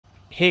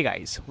Hey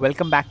guys,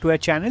 welcome back to our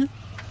channel.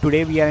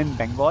 Today we are in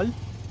Bengal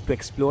to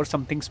explore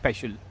something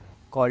special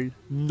called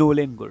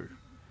Nolen Gur.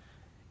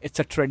 It's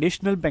a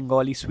traditional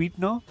Bengali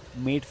sweetener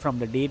made from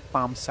the date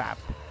palm sap.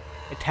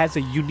 It has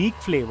a unique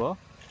flavor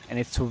and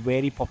it's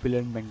very popular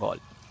in Bengal.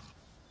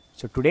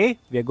 So today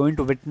we are going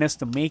to witness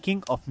the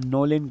making of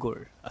Nolen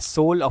Gur, a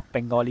soul of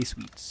Bengali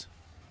sweets.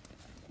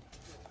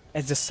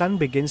 As the sun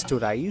begins to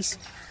rise,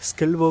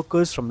 skilled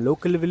workers from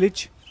local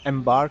village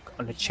embark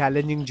on a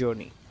challenging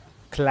journey,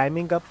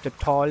 climbing up the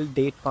tall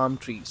date palm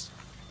trees.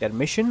 Their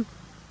mission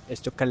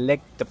is to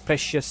collect the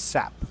precious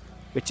sap,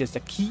 which is the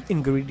key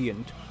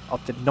ingredient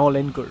of the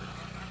Nolen Gur.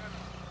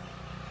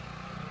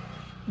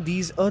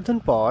 These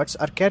earthen pots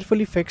are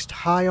carefully fixed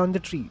high on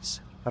the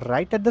trees,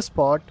 right at the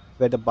spot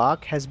where the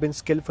bark has been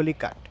skillfully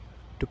cut,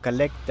 to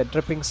collect the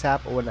dripping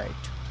sap overnight.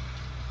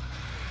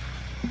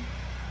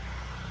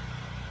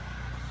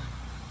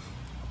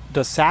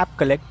 The sap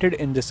collected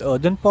in these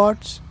earthen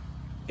pots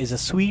is a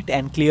sweet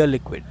and clear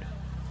liquid.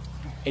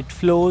 It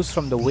flows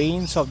from the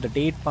veins of the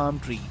date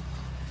palm tree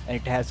and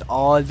it has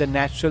all the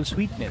natural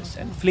sweetness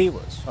and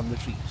flavors from the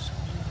trees.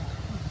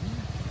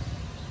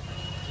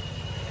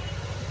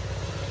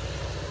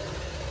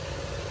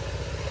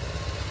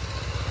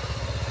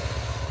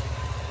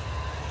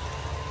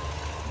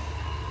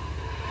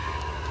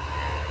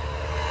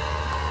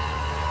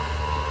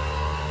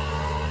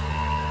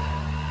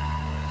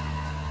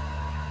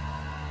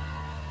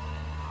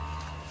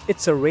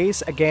 It's a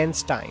race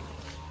against time.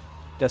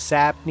 The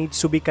sap needs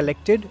to be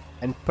collected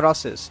and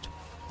processed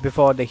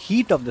before the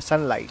heat of the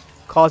sunlight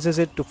causes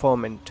it to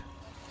ferment.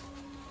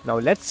 Now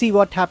let's see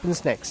what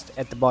happens next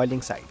at the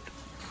boiling site.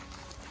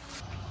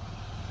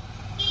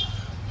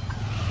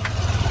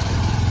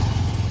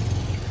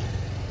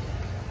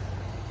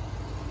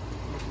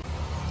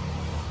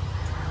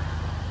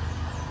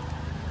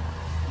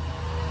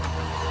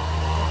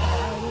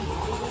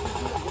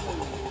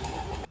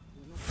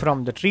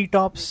 From the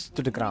treetops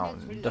to the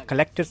ground, the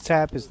collected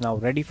sap is now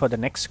ready for the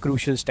next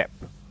crucial step.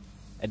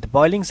 At the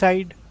boiling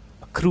side,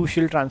 a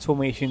crucial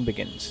transformation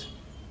begins.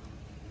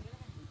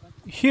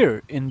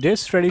 Here, in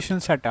this traditional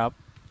setup,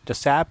 the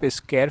sap is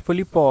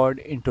carefully poured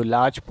into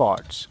large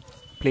pots,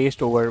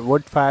 placed over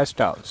wood fire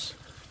stoves.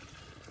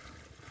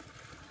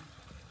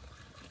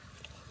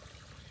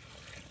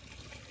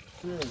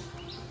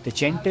 The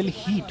gentle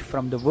heat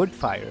from the wood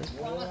fire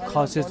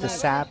causes the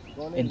sap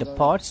in the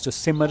pots to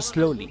simmer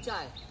slowly,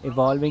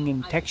 evolving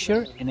in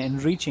texture and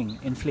enriching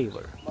in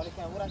flavor.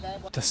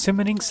 The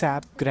simmering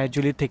sap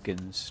gradually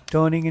thickens,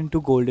 turning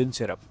into golden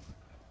syrup.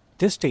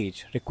 This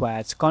stage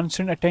requires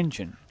constant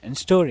attention and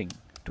stirring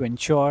to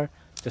ensure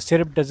the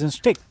syrup doesn't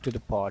stick to the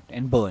pot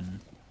and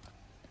burn.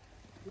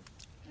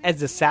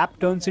 As the sap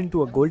turns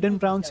into a golden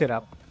brown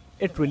syrup,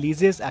 it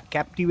releases a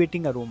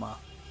captivating aroma,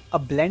 a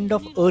blend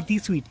of earthy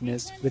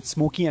sweetness with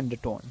smoky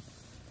undertone.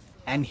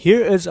 And here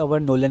is our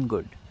Nolen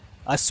Gur,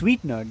 a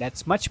sweetener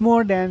that's much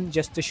more than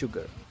just the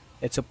sugar.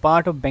 It's a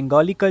part of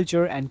Bengali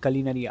culture and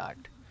culinary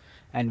art.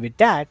 And with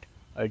that,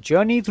 our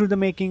journey through the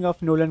making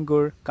of Nolen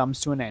Gur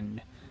comes to an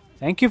end.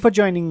 Thank you for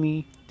joining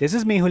me. This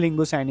is Nolen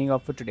Gur signing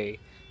off for today.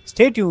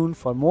 Stay tuned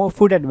for more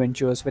food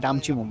adventures with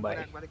Amchi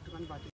Mumbai.